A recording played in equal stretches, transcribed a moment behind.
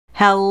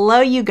Hello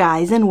you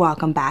guys, and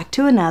welcome back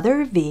to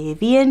another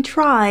Vivian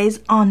Tries.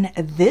 On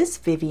this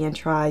Vivian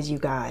Tries, you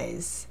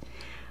guys,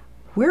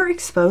 we're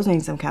exposing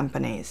some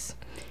companies.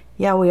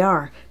 Yeah, we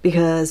are,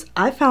 because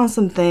I found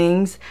some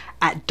things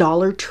at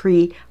Dollar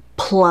Tree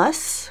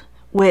Plus,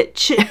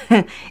 which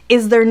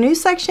is their new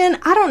section.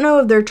 I don't know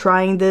if they're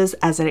trying this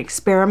as an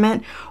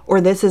experiment or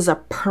this is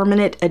a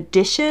permanent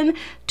addition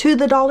to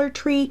the Dollar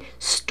Tree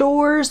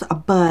stores,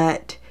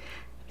 but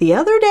the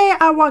other day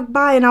I walked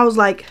by and I was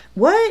like,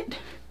 what?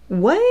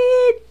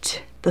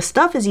 The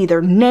stuff is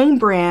either name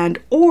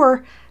brand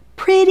or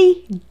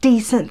pretty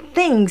decent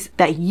things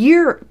that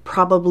you're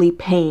probably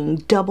paying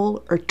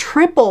double or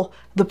triple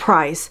the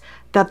price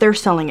that they're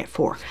selling it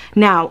for.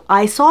 Now,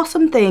 I saw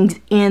some things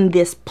in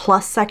this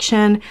plus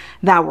section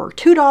that were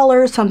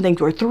 $2, some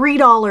things were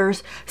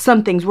 $3,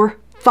 some things were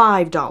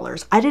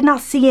 $5. I did not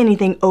see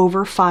anything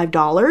over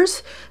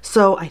 $5,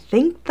 so I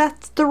think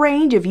that's the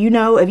range. If you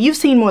know, if you've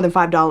seen more than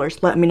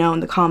 $5, let me know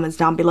in the comments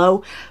down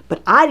below,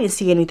 but I didn't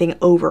see anything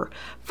over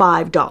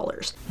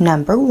 $5.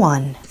 Number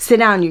one. Sit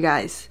down, you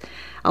guys.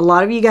 A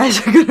lot of you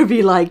guys are gonna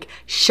be like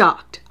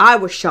shocked. I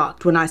was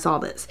shocked when I saw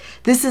this.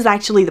 This is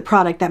actually the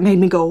product that made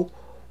me go,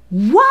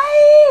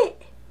 what?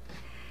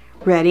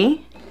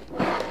 Ready?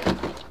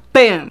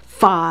 Boom.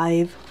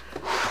 $5,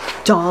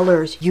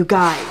 you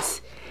guys.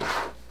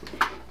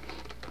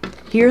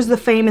 Here's the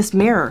famous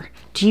mirror.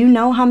 Do you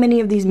know how many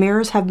of these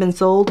mirrors have been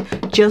sold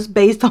just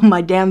based on my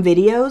damn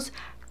videos?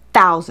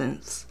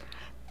 Thousands.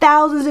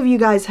 Thousands of you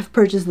guys have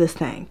purchased this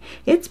thing.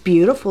 It's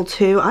beautiful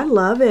too. I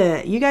love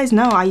it. You guys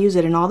know I use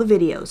it in all the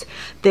videos.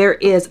 There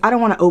is, I don't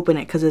want to open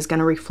it because it's going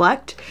to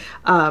reflect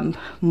my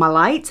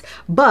lights,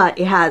 but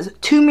it has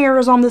two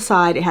mirrors on the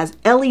side. It has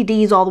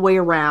LEDs all the way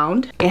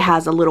around. It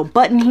has a little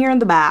button here in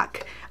the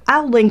back.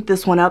 I'll link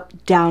this one up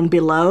down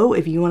below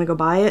if you want to go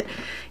buy it.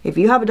 If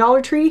you have a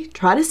Dollar Tree,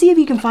 try to see if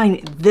you can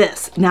find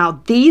this.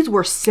 Now, these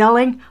were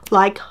selling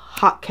like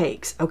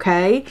hotcakes,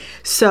 okay?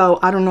 So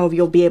I don't know if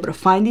you'll be able to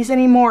find these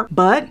anymore,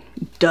 but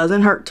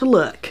doesn't hurt to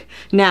look.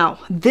 Now,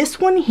 this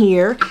one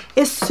here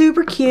is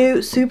super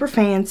cute, super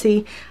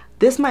fancy.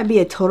 This might be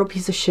a total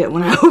piece of shit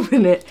when I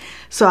open it,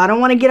 so I don't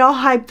want to get all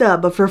hyped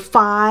up, but for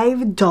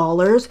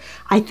 $5,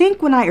 I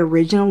think when I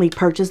originally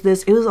purchased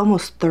this, it was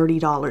almost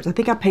 $30. I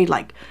think I paid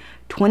like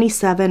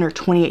 $27 or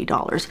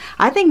 $28.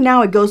 I think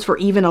now it goes for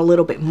even a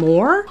little bit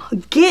more.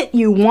 Get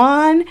you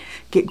one,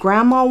 get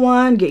grandma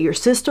one, get your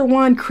sister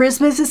one.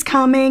 Christmas is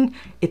coming.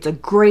 It's a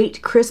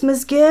great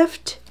Christmas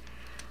gift.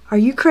 Are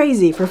you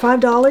crazy for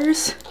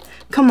 $5?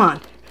 Come on,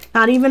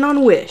 not even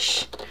on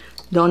Wish.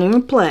 Don't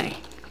even play.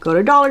 Go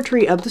to Dollar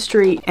Tree up the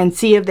street and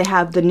see if they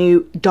have the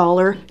new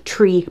Dollar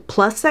Tree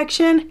Plus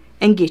section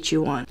and get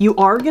you one. You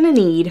are gonna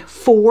need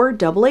 4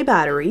 AA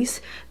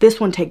batteries. This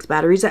one takes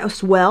batteries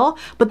as well,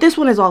 but this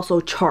one is also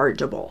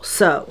chargeable.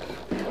 So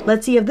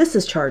let's see if this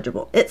is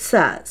chargeable. It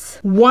says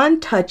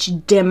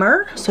 1-touch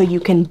dimmer, so you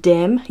can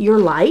dim your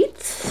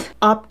lights.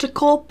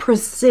 Optical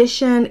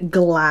precision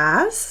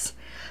glass,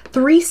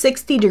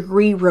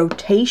 360-degree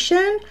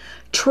rotation,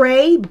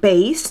 tray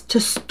base to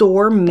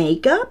store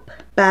makeup.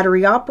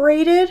 Battery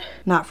operated,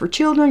 not for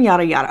children,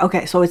 yada yada.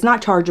 Okay, so it's not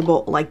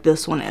chargeable like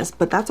this one is,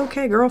 but that's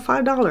okay, girl.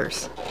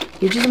 $5.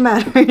 Get you some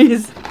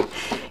batteries.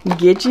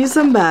 Get you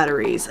some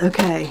batteries.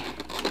 Okay.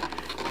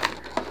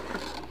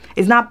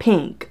 It's not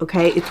pink,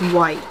 okay? It's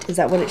white. Is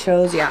that what it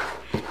shows? Yeah.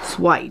 It's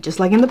white, just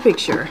like in the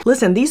picture.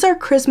 Listen, these are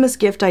Christmas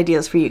gift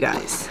ideas for you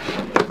guys.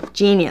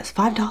 Genius.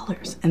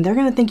 $5. And they're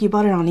gonna think you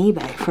bought it on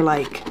eBay for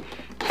like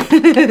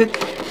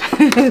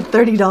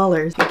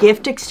 $30.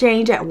 Gift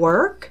exchange at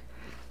work.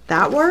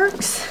 That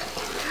works.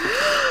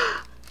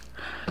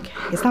 Okay,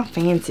 it's not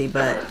fancy,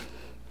 but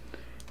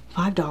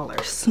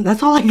 $5.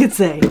 That's all I could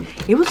say.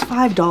 It was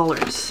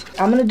 $5.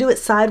 I'm gonna do it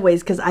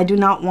sideways because I do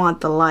not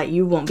want the light.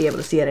 You won't be able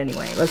to see it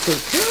anyway. Let's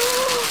see.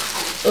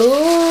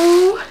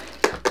 Oh,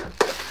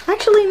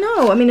 actually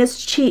no. I mean,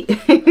 it's cheap.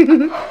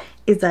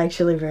 It's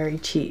actually very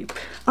cheap.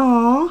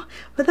 Aw,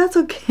 but that's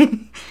okay. It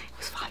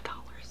was $5.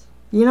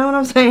 You know what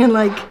I'm saying?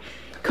 Like,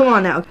 come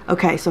on now.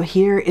 Okay, so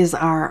here is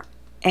our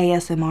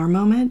ASMR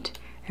moment.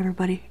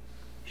 Everybody,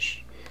 shh,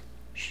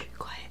 shh,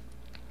 quiet.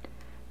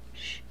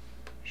 Shh,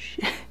 shh,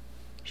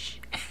 shh.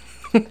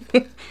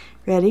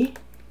 Ready?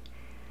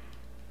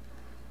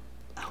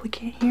 Oh, we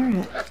can't hear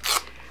it.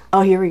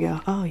 Oh, here we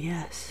go. Oh,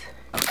 yes.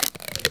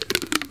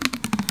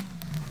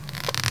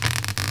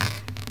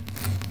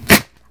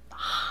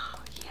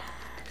 Oh,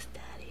 yes,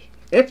 Daddy.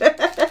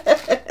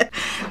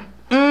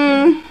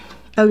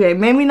 Okay,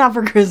 maybe not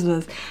for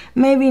Christmas.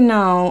 Maybe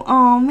no.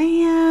 Oh,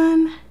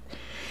 man.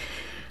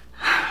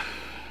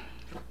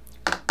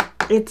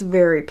 It's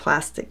very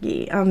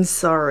plasticky. I'm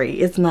sorry.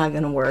 It's not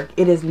gonna work.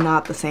 It is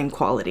not the same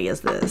quality as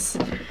this.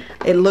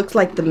 It looks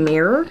like the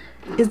mirror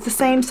is the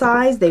same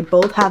size. They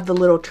both have the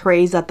little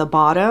trays at the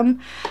bottom,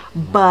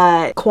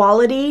 but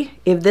quality,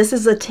 if this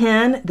is a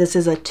 10, this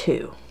is a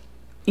 2.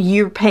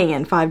 You're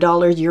paying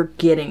 $5, you're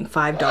getting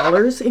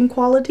 $5 in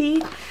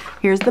quality.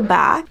 Here's the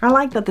back. I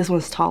like that this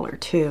one's taller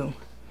too.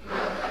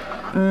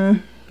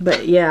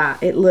 But yeah,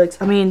 it looks,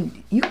 I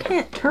mean, you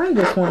can't turn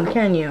this one,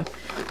 can you?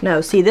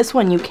 No, see, this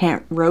one you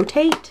can't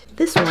rotate.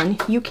 This one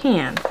you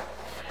can.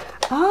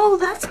 Oh,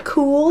 that's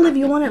cool if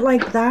you want it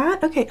like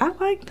that. Okay, I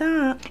like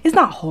that. It's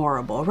not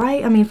horrible,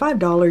 right? I mean,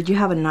 $5, you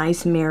have a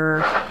nice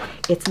mirror.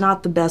 It's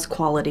not the best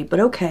quality, but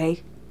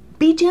okay.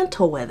 Be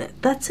gentle with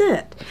it. That's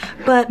it.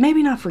 But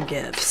maybe not for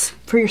gifts.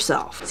 For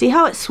yourself. See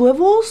how it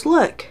swivels?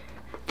 Look.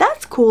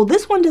 That's cool.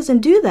 This one doesn't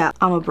do that.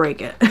 I'm gonna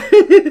break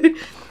it.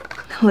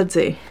 Let's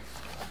see.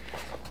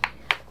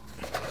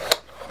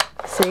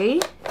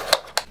 See?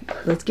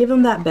 Let's give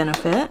them that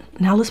benefit.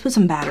 Now let's put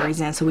some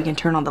batteries in so we can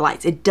turn on the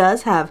lights. It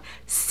does have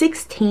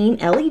 16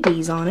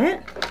 LEDs on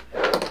it.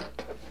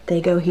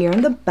 They go here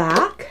in the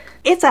back.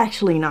 It's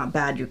actually not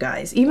bad, you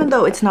guys, even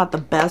though it's not the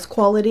best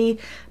quality,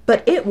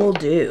 but it will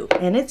do,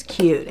 and it's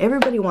cute.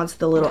 Everybody wants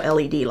the little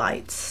LED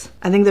lights.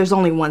 I think there's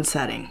only one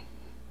setting.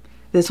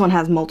 This one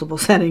has multiple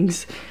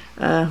settings.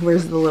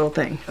 Where's the little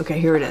thing? Okay,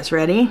 here it is.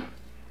 Ready?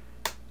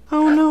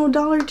 Oh no,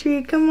 Dollar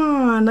Tree, come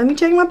on. Let me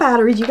check my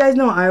batteries. You guys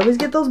know I always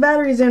get those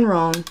batteries in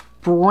wrong.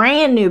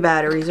 Brand new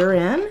batteries are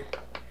in.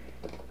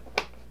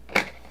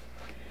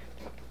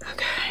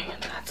 Okay,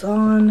 that's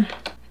on.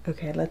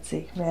 Okay, let's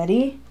see.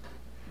 Ready?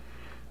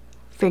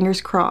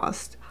 Fingers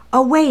crossed.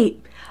 Oh,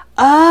 wait.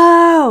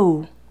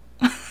 Oh.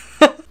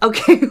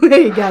 Okay,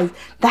 wait, guys.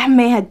 That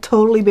may have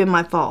totally been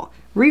my fault.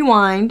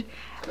 Rewind.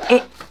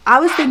 I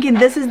was thinking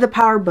this is the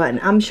power button.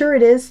 I'm sure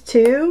it is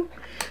too.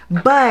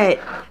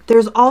 But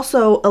there's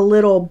also a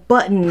little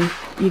button.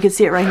 You can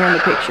see it right here in the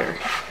picture.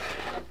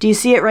 Do you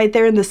see it right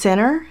there in the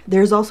center?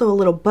 There's also a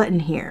little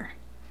button here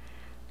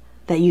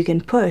that you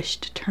can push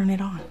to turn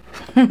it on.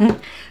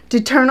 To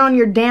turn on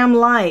your damn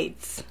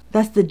lights.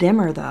 That's the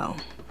dimmer though.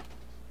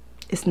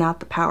 It's not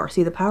the power.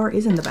 See, the power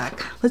is in the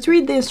back. Let's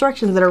read the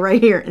instructions that are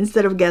right here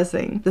instead of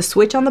guessing. The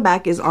switch on the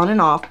back is on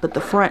and off, but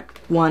the front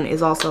one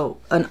is also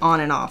an on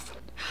and off.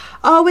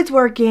 Oh, it's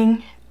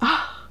working.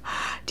 Oh,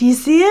 do you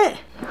see it?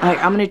 All right,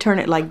 I'm gonna turn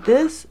it like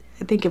this.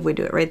 I think if we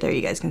do it right there,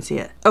 you guys can see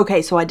it.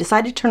 Okay, so I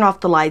decided to turn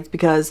off the lights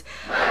because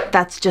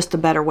that's just a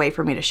better way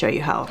for me to show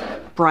you how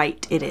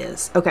bright it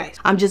is. Okay,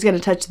 I'm just gonna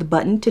touch the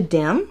button to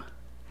dim,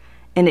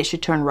 and it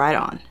should turn right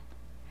on.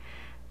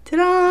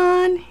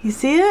 Ta-da! You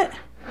see it?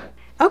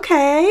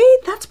 Okay,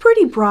 that's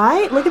pretty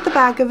bright. Look at the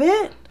back of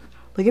it.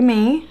 Look at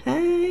me.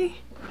 Hey.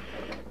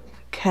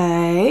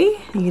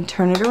 Okay, you can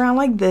turn it around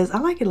like this. I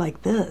like it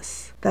like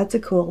this. That's a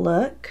cool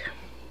look.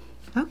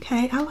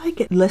 Okay, I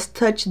like it. Let's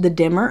touch the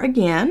dimmer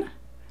again.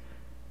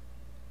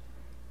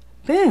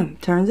 Boom,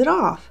 turns it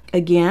off.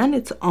 Again,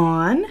 it's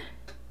on.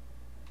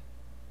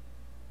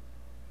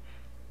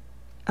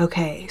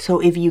 Okay, so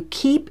if you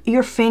keep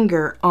your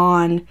finger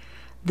on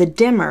the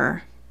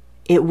dimmer,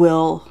 it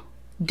will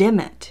dim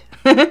it.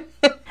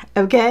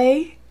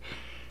 Okay?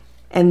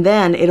 And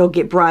then it'll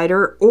get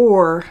brighter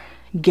or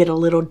get a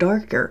little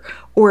darker.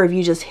 Or if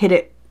you just hit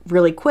it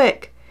really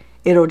quick,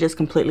 it'll just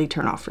completely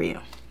turn off for you.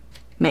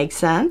 Make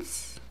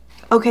sense?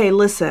 Okay,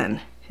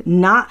 listen.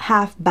 Not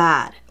half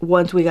bad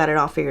once we got it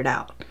all figured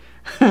out.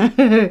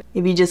 If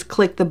you just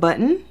click the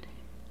button,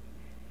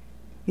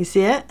 you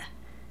see it?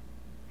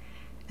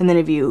 And then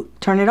if you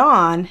turn it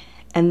on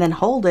and then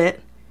hold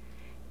it,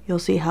 you'll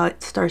see how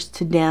it starts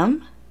to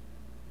dim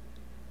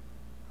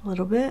a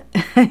little bit.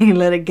 You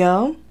let it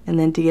go, and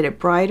then to get it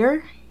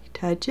brighter, you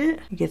touch it,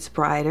 it gets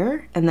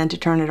brighter, and then to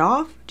turn it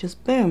off,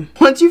 just boom.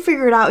 Once you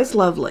figure it out, it's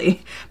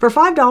lovely. For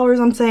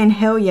 $5, I'm saying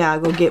hell yeah,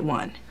 go get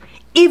one.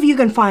 If you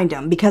can find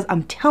them, because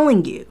I'm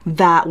telling you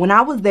that when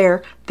I was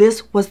there,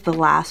 this was the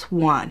last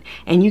one,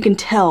 and you can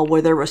tell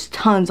where there was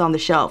tons on the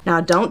shelf. Now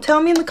don't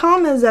tell me in the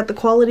comments that the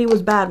quality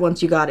was bad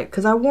once you got it,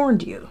 because I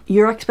warned you.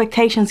 Your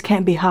expectations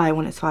can't be high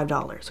when it's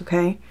 $5,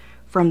 okay?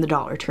 From the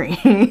Dollar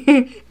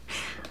Tree.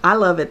 I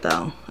love it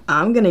though.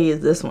 I'm gonna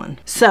use this one.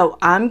 So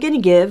I'm gonna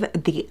give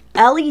the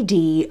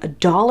LED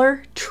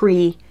Dollar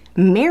Tree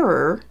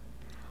mirror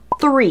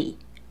 3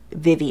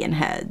 Vivian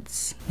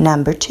heads.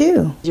 Number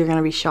 2. You're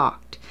gonna be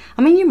shocked.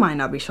 I mean, you might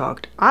not be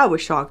shocked. I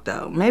was shocked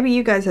though. Maybe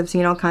you guys have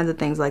seen all kinds of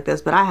things like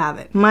this, but I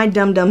haven't. My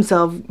dumb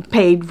self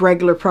paid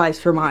regular price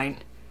for mine.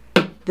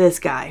 This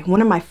guy,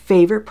 one of my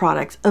favorite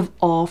products of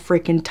all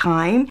freaking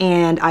time,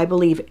 and I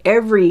believe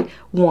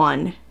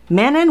everyone,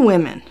 men and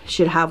women,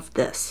 should have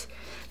this.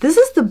 This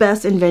is the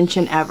best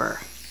invention ever.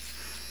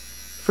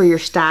 For your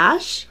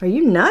stash. Are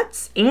you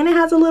nuts? And it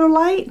has a little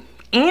light.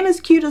 And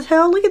it's cute as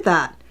hell. Look at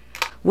that.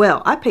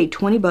 Well, I paid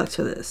 20 bucks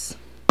for this.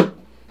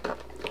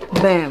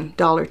 Boom.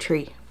 Dollar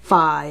Tree.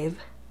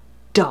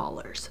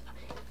 $5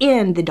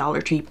 in the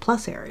Dollar Tree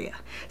Plus area.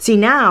 See,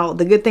 now,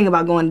 the good thing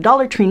about going to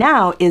Dollar Tree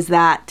now is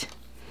that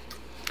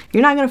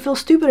you're not going to feel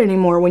stupid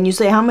anymore when you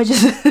say, how much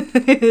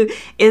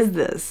is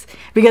this?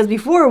 Because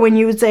before, when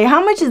you would say,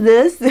 how much is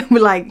this? They'd be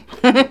like...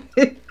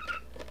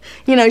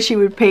 You know, she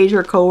would page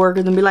her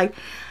coworkers and be like,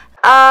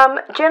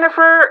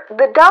 Jennifer,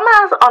 the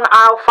dumbass on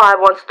aisle 5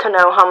 wants to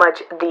know how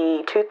much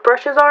the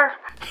toothbrushes are.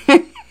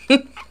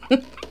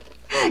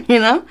 You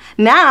know,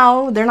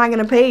 now they're not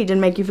going to page and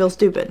make you feel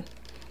stupid.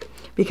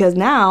 Because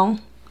now,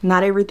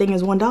 not everything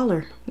is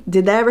 $1.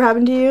 Did that ever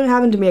happen to you? It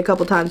happened to me a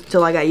couple times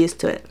until I got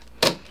used to it.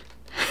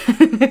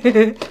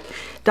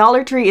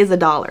 Dollar Tree is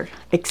 $1,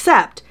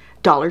 except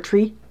Dollar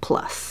Tree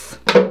Plus.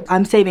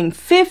 I'm saving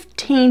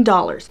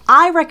 $15.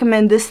 I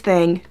recommend this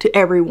thing to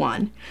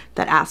everyone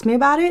that asks me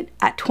about it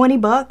at 20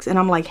 bucks, and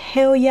I'm like,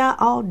 hell yeah,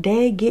 all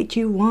day, get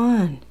you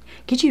one.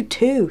 Get you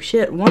two,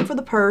 shit, one for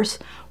the purse,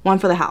 one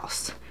for the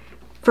house.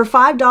 For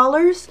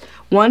 $5,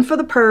 one for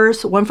the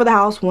purse, one for the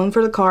house, one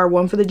for the car,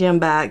 one for the gym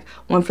bag,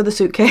 one for the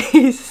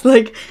suitcase.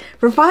 Like,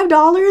 for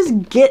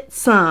 $5, get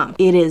some.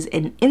 It is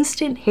an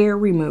instant hair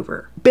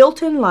remover.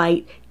 Built-in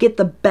light, get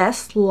the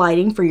best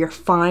lighting for your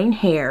fine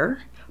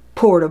hair.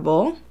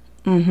 Portable,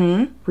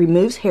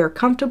 removes hair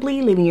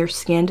comfortably, leaving your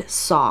skin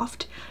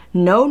soft.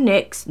 No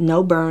nicks,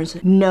 no burns,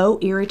 no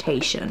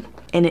irritation.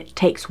 And it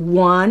takes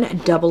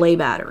one AA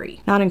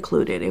battery. Not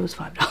included, it was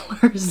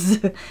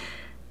 $5.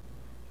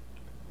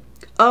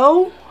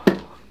 Oh,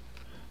 have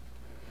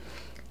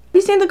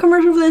you seen the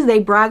commercial for this? They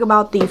brag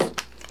about the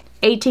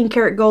 18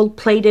 karat gold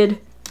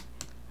plated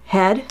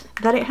head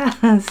that it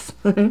has.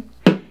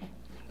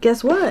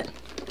 Guess what?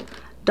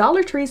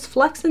 Dollar Tree's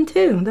flexing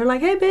too. They're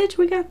like, hey bitch,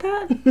 we got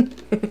that.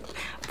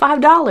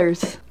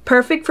 $5.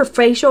 Perfect for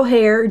facial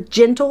hair,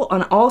 gentle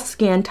on all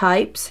skin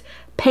types,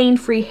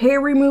 pain-free hair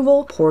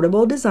removal,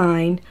 portable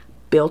design,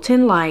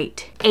 built-in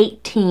light,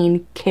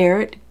 18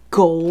 karat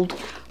gold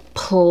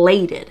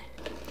plated.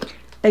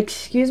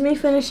 Excuse me,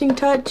 finishing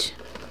touch.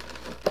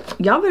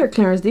 Y'all better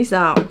clearance these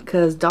out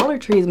because Dollar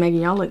Tree is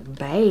making y'all look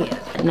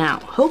bad. Now,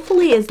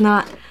 hopefully it's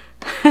not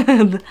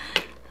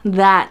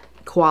that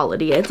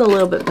quality. It's a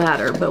little bit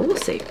better, but we'll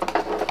see.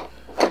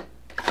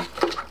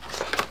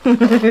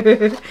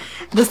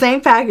 The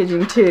same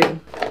packaging too.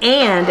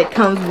 And it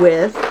comes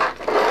with,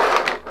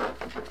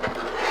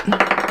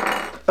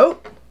 oh,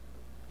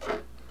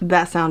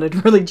 that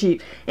sounded really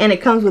cheap. And it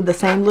comes with the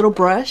same little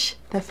brush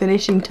that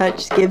Finishing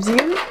Touch gives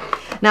you.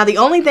 Now the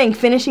only thing,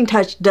 Finishing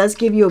Touch does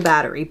give you a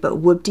battery, but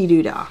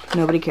whoop-de-doo-dah,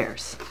 nobody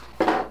cares.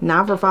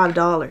 Not for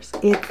 $5.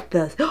 It's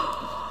the,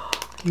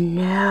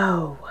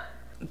 no.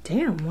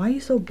 Damn, why are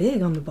you so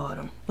big on the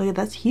bottom? Look at,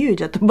 that's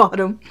huge at the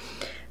bottom.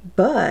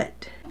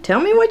 But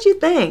tell me what you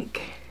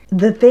think.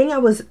 The thing I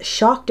was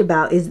shocked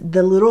about is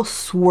the little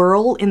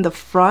swirl in the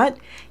front.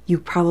 You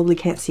probably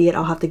can't see it.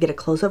 I'll have to get a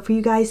close-up for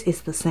you guys. It's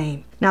the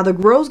same. Now the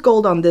rose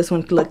gold on this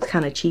one looks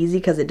kind of cheesy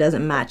because it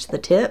doesn't match the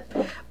tip.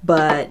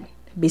 But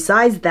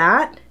besides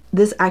that,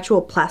 this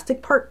actual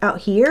plastic part out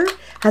here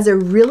has a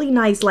really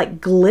nice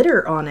like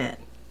glitter on it.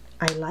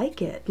 I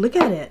like it. Look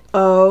at it.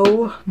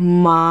 Oh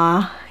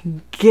my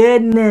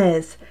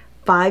goodness.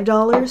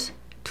 $5,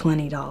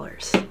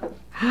 $20.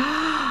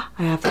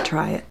 I have to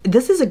try it.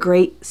 This is a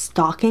great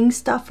stocking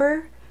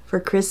stuffer for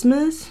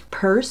Christmas.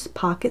 Purse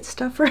pocket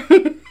stuffer.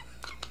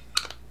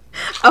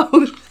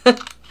 Oh,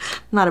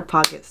 not a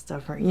pocket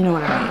stuffer. You know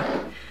what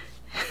I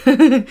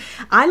mean.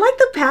 I like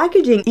the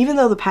packaging, even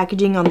though the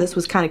packaging on this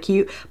was kind of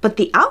cute, but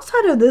the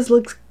outside of this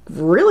looks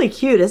really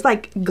cute. It's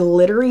like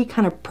glittery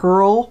kind of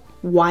pearl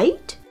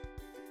white.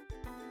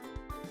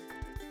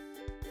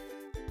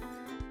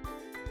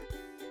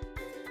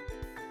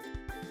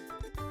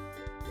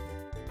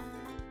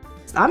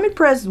 I'm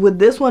impressed with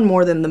this one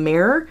more than the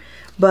mirror,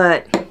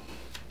 but I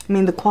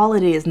mean the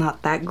quality is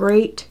not that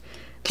great,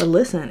 but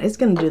listen, it's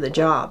gonna do the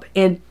job.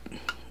 And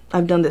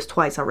I've done this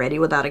twice already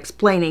without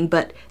explaining,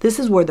 but this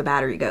is where the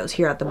battery goes,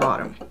 here at the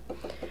bottom.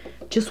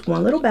 Just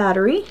one little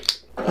battery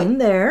in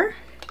there.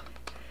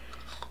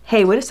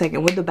 Hey, wait a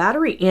second, with the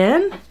battery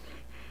in,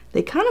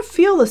 they kind of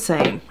feel the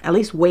same, at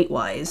least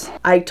weight-wise.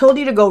 I told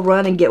you to go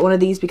run and get one of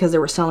these because they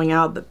were selling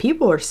out, but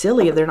people are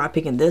silly if they're not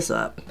picking this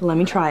up. Let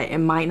me try it. It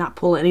might not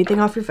pull anything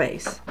off your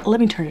face. Let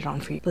me turn it on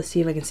for you. Let's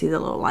see if I can see the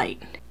little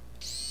light.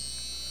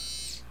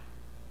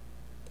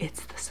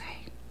 It's the same.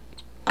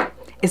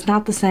 It's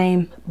not the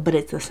same, but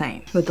it's the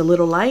same. With the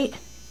little light.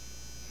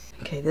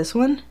 Okay, this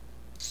one.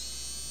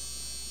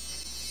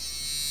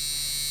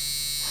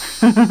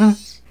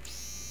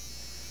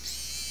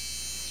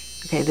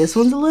 Okay, this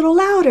one's a little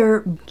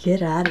louder.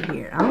 Get out of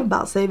here. I'm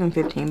about saving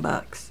 15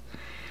 bucks.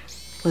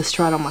 Let's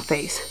try it on my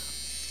face.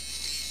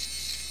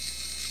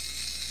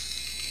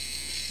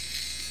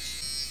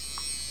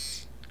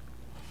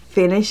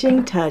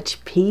 Finishing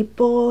touch,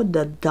 people.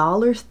 The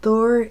dollar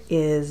store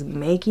is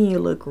making you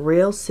look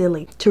real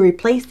silly. To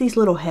replace these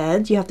little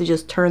heads, you have to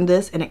just turn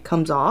this and it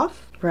comes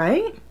off,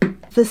 right?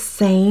 The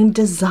same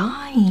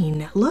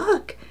design.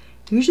 Look,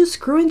 you're just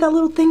screwing that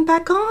little thing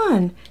back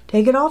on.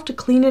 Take it off to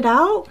clean it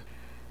out.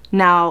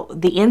 Now,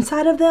 the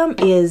inside of them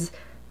is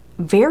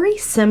very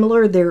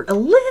similar. They're a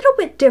little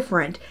bit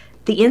different.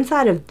 The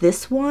inside of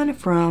this one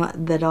from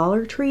the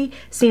Dollar Tree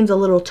seems a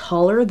little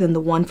taller than the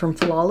one from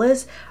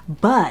Flawless,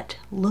 but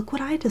look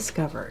what I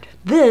discovered.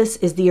 This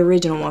is the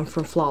original one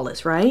from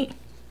Flawless, right?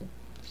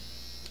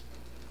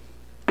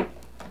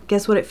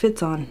 Guess what it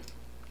fits on?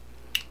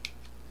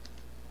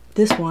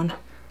 This one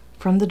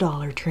from the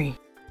Dollar Tree.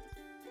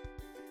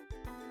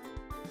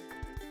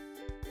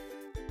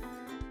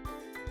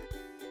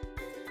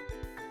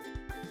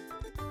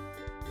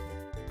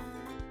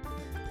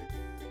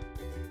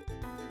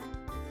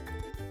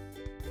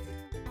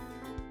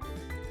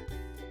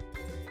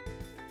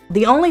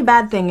 The only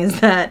bad thing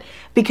is that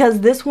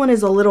because this one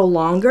is a little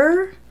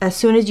longer. As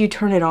soon as you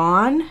turn it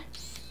on,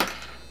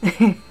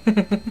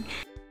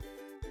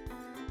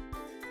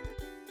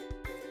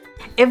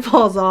 it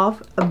falls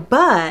off,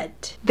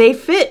 but they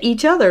fit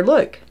each other.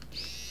 Look.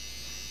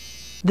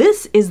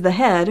 This is the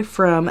head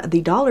from the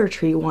Dollar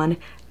Tree one.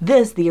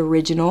 This, the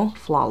original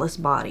Flawless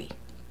Body.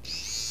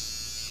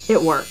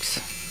 It works.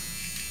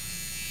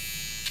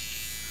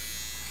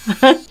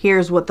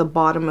 Here's what the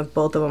bottom of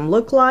both of them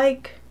look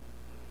like.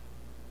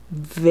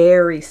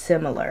 Very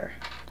similar.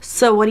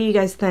 So what do you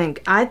guys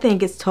think? I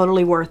think it's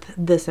totally worth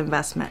this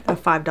investment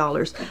of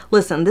 $5.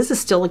 Listen, this is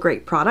still a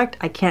great product.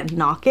 I can't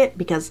knock it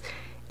because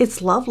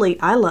it's lovely.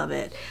 I love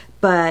it.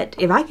 But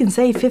if I can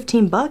save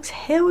 15 bucks,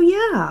 hell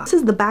yeah. This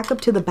is the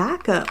backup to the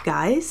backup,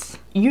 guys.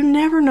 You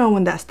never know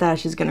when that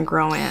stash is gonna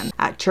grow in.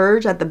 At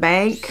church, at the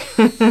bank,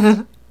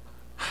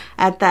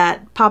 at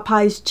that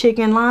Popeye's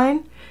chicken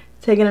line,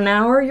 taking an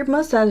hour, your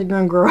mustache is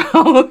gonna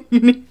grow.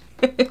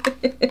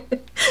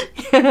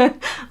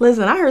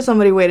 Listen, I heard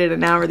somebody waited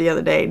an hour the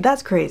other day.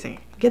 That's crazy.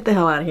 Get the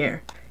hell out of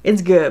here.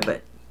 It's good,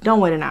 but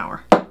don't wait an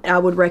hour. I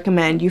would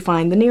recommend you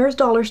find the nearest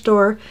dollar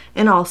store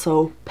and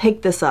also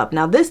pick this up.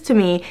 Now this to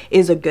me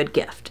is a good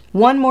gift.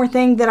 One more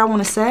thing that I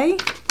want to say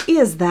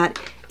is that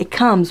it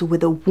comes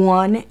with a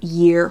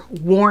 1-year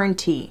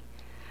warranty.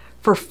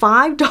 For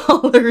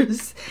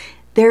 $5,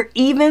 they're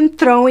even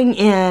throwing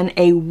in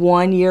a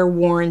 1-year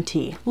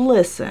warranty.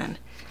 Listen,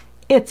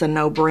 it's a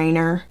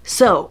no-brainer.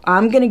 So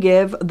I'm gonna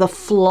give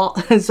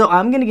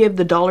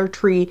the Dollar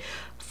Tree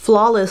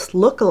Flawless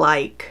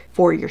Lookalike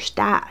for your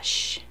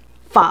stash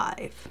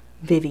 5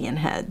 Vivian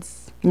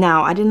heads.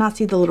 Now, I did not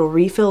see the little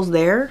refills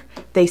there.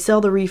 They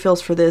sell the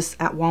refills for this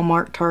at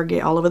Walmart,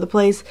 Target, all over the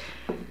place.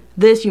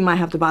 This, you might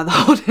have to buy the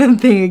whole damn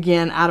thing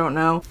again. I don't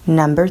know.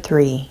 Number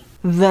 3.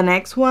 The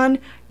next one,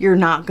 you're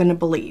not gonna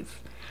believe.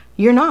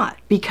 You're not,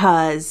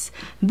 because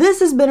this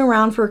has been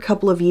around for a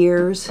couple of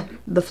years.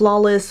 The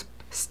Flawless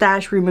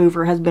Stash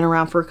Remover has been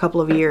around for a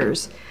couple of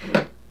years.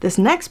 This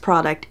next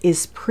product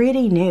is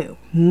pretty new,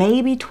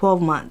 maybe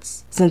 12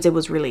 months since it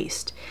was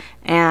released.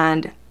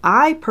 And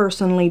I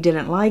personally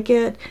didn't like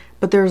it,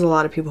 but there's a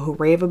lot of people who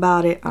rave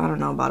about it. I don't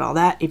know about all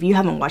that. If you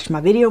haven't watched my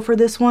video for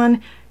this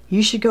one,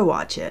 you should go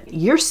watch it.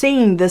 You're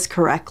seeing this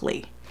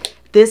correctly.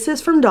 This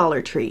is from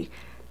Dollar Tree.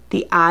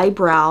 The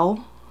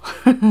Eyebrow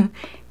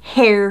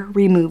Hair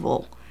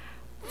Removal.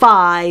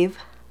 $5.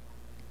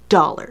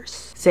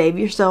 Save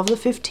yourself the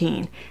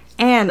 15.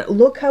 And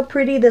look how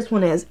pretty this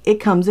one is.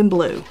 It comes in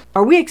blue.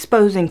 Are we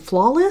exposing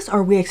Flawless or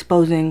are we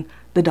exposing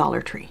the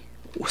Dollar Tree?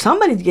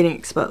 Somebody's getting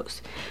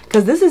exposed.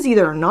 Because this is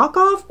either a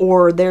knockoff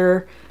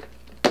or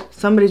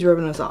somebody's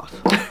ripping us off.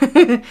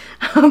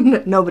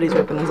 Nobody's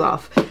ripping us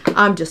off.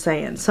 I'm just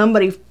saying.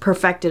 Somebody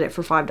perfected it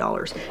for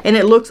 $5. And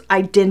it looks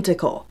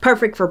identical.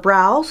 Perfect for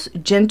brows,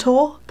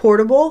 gentle,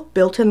 portable,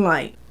 built-in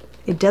light.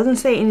 It doesn't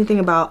say anything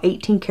about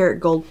 18 karat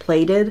gold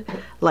plated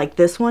like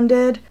this one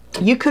did.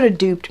 You could have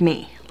duped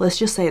me. Let's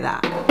just say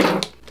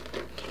that.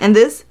 And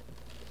this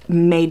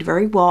made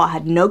very well. I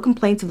had no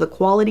complaints of the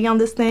quality on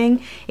this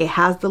thing. It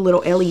has the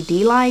little LED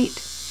light.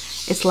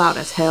 It's loud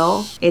as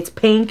hell. It's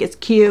pink, it's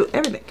cute,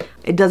 everything.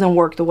 It doesn't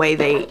work the way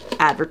they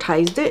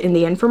advertised it in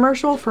the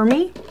infomercial for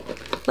me.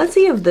 Let's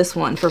see if this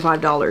one for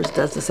 $5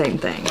 does the same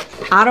thing.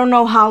 I don't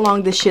know how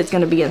long this shit's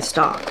gonna be in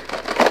stock,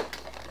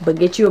 but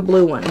get you a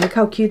blue one. Look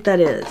how cute that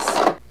is.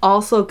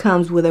 Also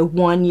comes with a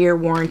 1-year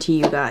warranty,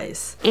 you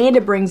guys. And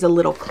it brings a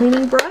little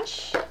cleaning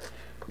brush.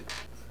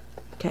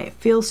 Okay, it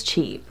feels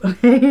cheap.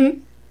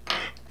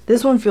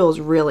 This one feels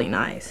really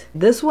nice.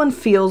 This one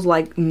feels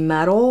like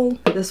metal.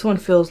 This one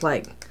feels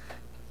like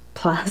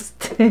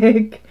plastic.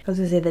 I was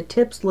gonna say the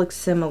tips look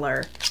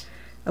similar.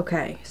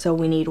 Okay, so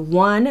we need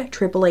one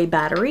AAA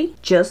battery,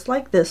 just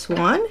like this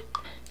one.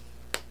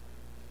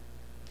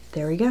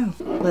 There we go.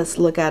 Let's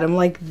look at them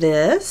like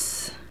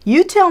this.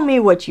 You tell me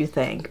what you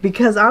think,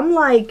 because I'm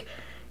like,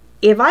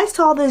 if I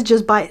saw this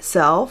just by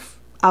itself,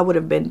 I would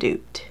have been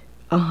duped.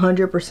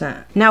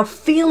 100%. Now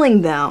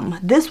feeling them,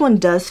 this one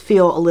does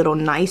feel a little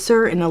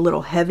nicer and a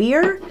little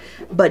heavier,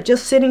 but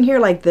just sitting here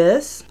like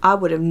this, I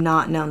would have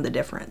not known the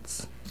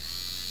difference.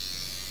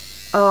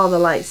 Oh, the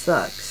light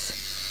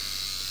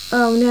sucks.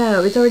 Oh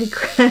no, it's already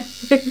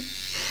cracked.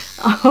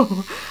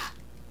 Oh,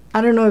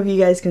 I don't know if you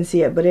guys can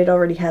see it, but it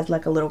already has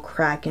like a little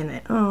crack in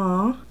it.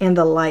 Aw. And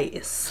the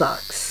light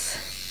sucks.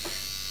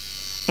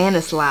 And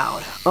it's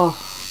loud. Oh,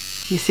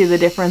 you see the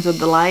difference with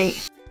the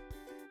light?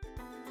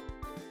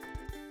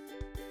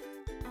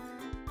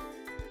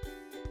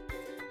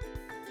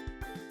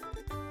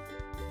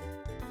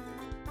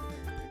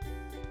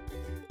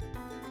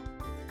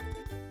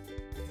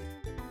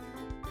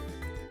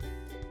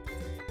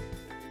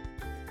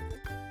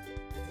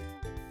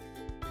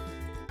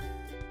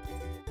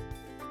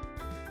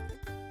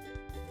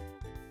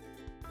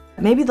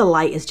 Maybe the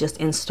light is just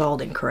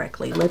installed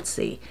incorrectly. Let's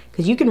see.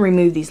 Because you can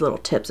remove these little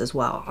tips as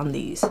well on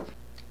these.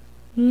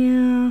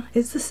 Yeah,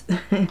 it's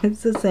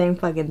the same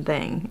fucking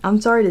thing.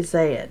 I'm sorry to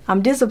say it.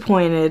 I'm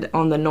disappointed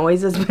on the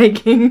noise it's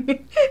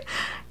making.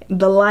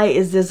 The light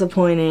is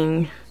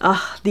disappointing.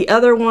 The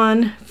other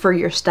one for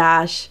your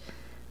stash,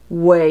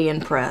 way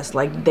impressed.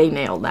 Like, they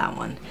nailed that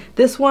one.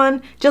 This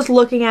one, just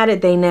looking at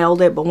it, they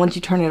nailed it, but once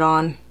you turn it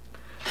on,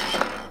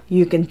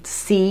 you can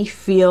see,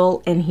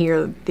 feel, and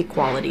hear the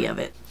quality of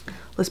it.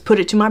 Let's put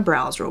it to my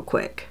brows real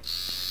quick.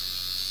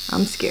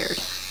 I'm scared.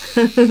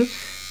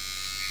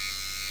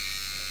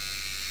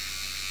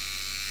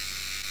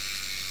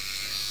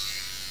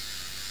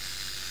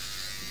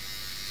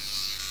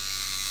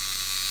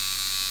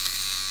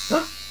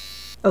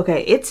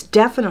 Okay, it's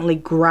definitely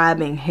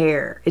grabbing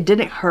hair. It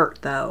didn't hurt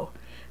though,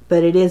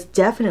 but it is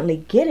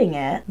definitely getting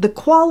it. The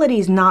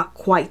quality's not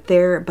quite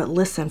there, but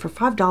listen, for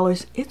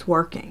 $5, it's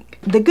working.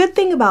 The good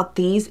thing about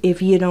these,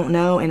 if you don't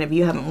know, and if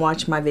you haven't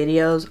watched my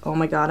videos, oh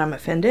my God, I'm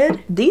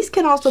offended. These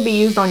can also be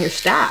used on your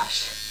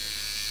stash.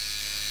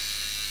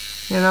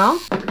 You know,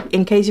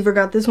 in case you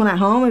forgot this one at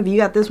home, if you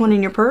got this one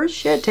in your purse,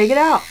 shit, take it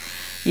out.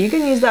 You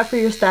can use that for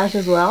your stash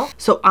as well.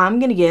 So I'm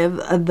gonna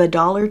give the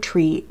Dollar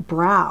Tree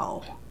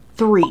Brow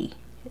 3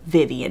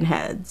 Vivian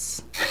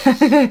heads.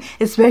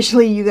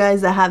 Especially you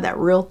guys that have that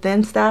real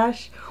thin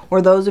stash,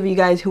 or those of you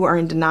guys who are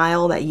in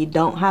denial that you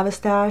don't have a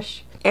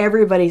stash.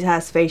 Everybody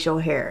has facial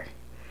hair.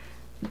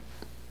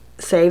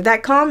 Save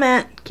that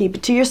comment, keep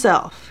it to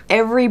yourself.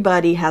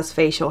 Everybody has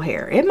facial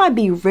hair. It might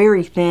be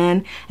very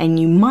thin and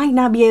you might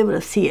not be able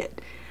to see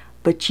it,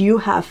 but you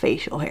have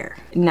facial hair.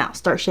 Now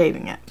start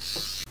shaving it.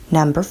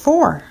 Number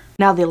 4.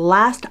 Now the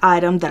last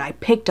item that I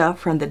picked up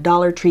from the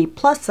Dollar Tree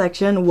Plus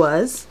section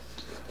was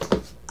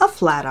a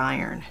flat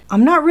iron.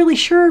 I'm not really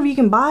sure if you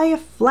can buy a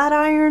flat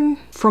iron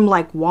from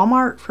like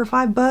Walmart for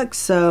 $5,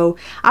 so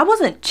I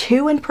wasn't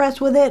too impressed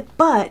with it,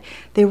 but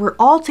they were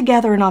all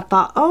together and I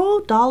thought,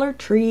 oh, Dollar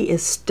Tree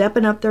is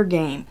stepping up their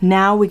game.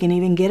 Now we can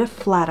even get a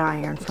flat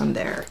iron from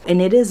there.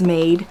 And it is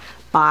made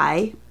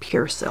by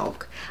Pure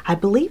Silk. I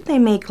believe they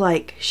make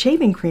like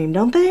shaving cream,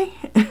 don't they?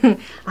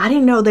 I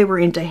didn't know they were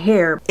into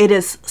hair. It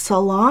is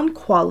salon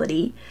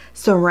quality,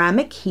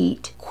 ceramic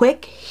heat,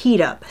 quick heat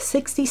up,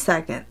 60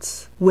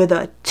 seconds with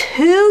a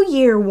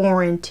 2-year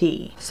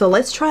warranty. So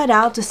let's try it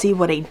out to see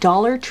what a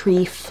Dollar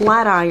Tree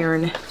flat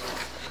iron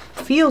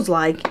feels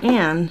like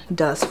and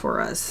does for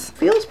us.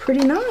 Feels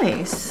pretty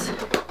nice.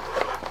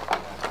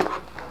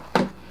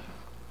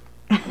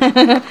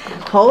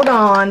 Hold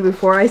on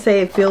before I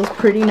say it feels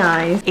pretty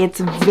nice. It's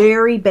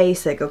very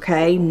basic,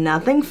 okay?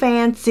 Nothing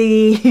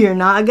fancy. You're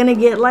not gonna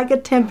get like a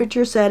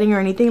temperature setting or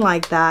anything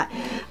like that.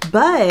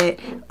 But,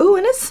 ooh,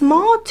 and it's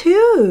small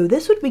too.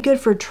 This would be good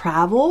for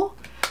travel.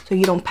 So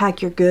you don't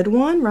pack your good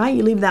one, right?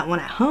 You leave that one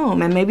at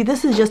home. And maybe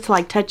this is just to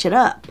like touch it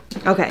up.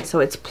 Okay, so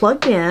it's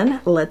plugged in.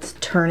 Let's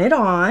turn it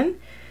on.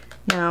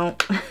 Now,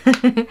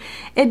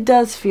 it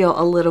does feel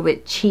a little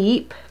bit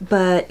cheap,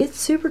 but it's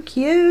super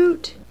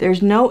cute.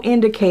 There's no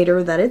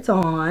indicator that it's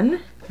on.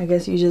 I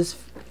guess you just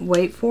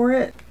wait for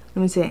it.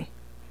 Let me see.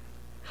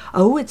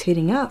 Oh, it's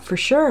heating up for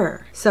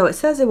sure. So it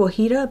says it will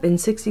heat up in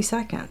 60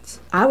 seconds.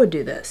 I would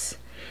do this.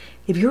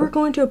 If you're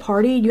going to a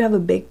party, you have a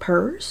big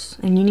purse,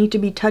 and you need to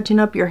be touching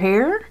up your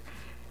hair,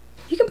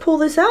 you can pull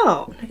this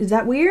out. Is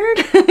that weird?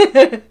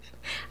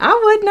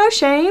 I would, no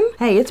shame.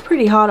 Hey, it's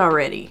pretty hot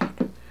already.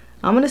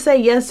 I'm gonna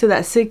say yes to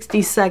that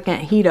 60-second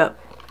heat up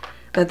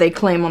that they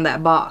claim on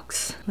that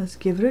box. Let's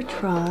give it a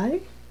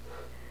try.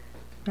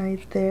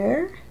 Right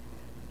there.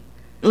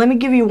 Let me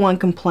give you one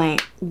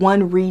complaint,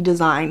 one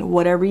redesign,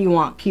 whatever you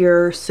want.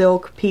 Pure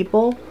Silk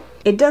people,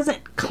 it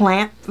doesn't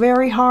clamp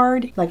very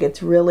hard. Like,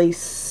 it's really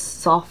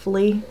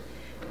softly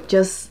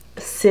just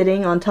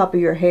sitting on top of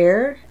your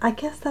hair. I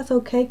guess that's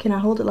okay. Can I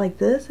hold it like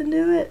this and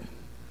do it?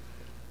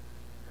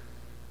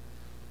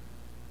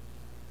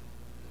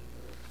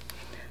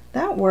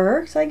 That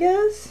works, I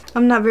guess.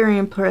 I'm not very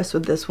impressed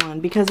with this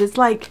one because it's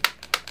like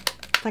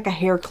a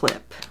hair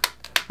clip.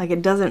 Like,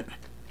 it doesn't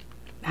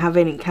have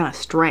any kind of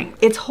strength.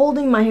 It's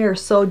holding my hair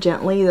so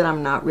gently that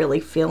I'm not really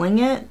feeling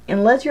it.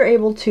 Unless you're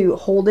able to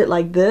hold it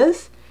like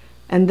this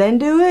and then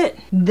do it,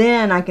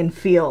 then I can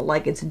feel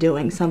like it's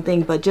doing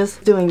something. But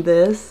just doing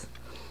this,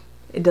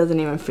 it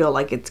doesn't even feel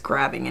like it's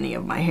grabbing any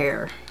of my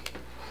hair.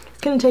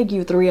 It's gonna take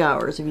you 3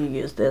 hours if you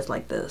use this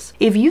like this.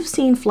 If you've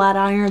seen flat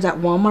irons at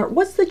Walmart,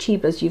 what's the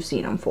cheapest you've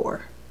seen them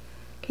for?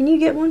 Can you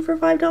get one for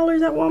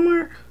 $5 at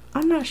Walmart?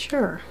 I'm not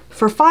sure.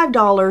 For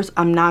 $5,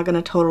 I'm not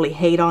gonna totally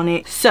hate on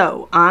it.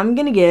 So I'm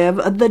gonna give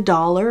the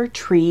Dollar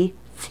Tree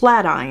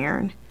flat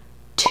iron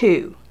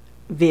 2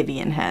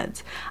 Vivian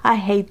heads. I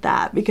hate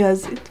that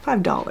because it's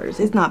 $5.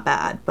 It's not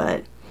bad,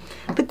 but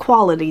the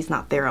quality's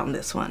not there on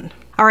this one.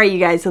 Alright you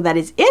guys, so that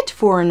is it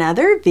for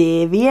another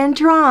Vivian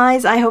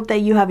Tries. I hope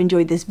that you have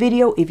enjoyed this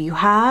video. If you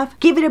have,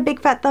 give it a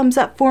big fat thumbs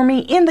up for me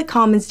in the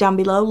comments down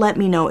below. Let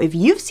me know if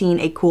you've seen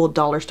a cool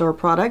dollar store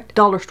product,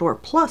 Dollar Store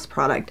Plus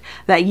product,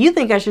 that you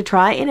think I should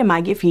try and it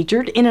might get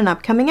featured in an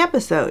upcoming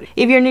episode.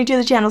 If you're new to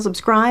the channel,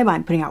 subscribe.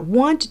 I'm putting out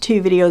 1 to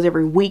 2 videos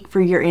every week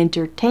for your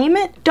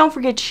entertainment. Don't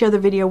forget to share the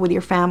video with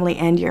your family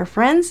and your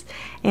friends.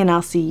 And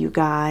I'll see you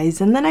guys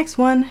in the next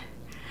one.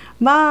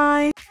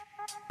 Bye!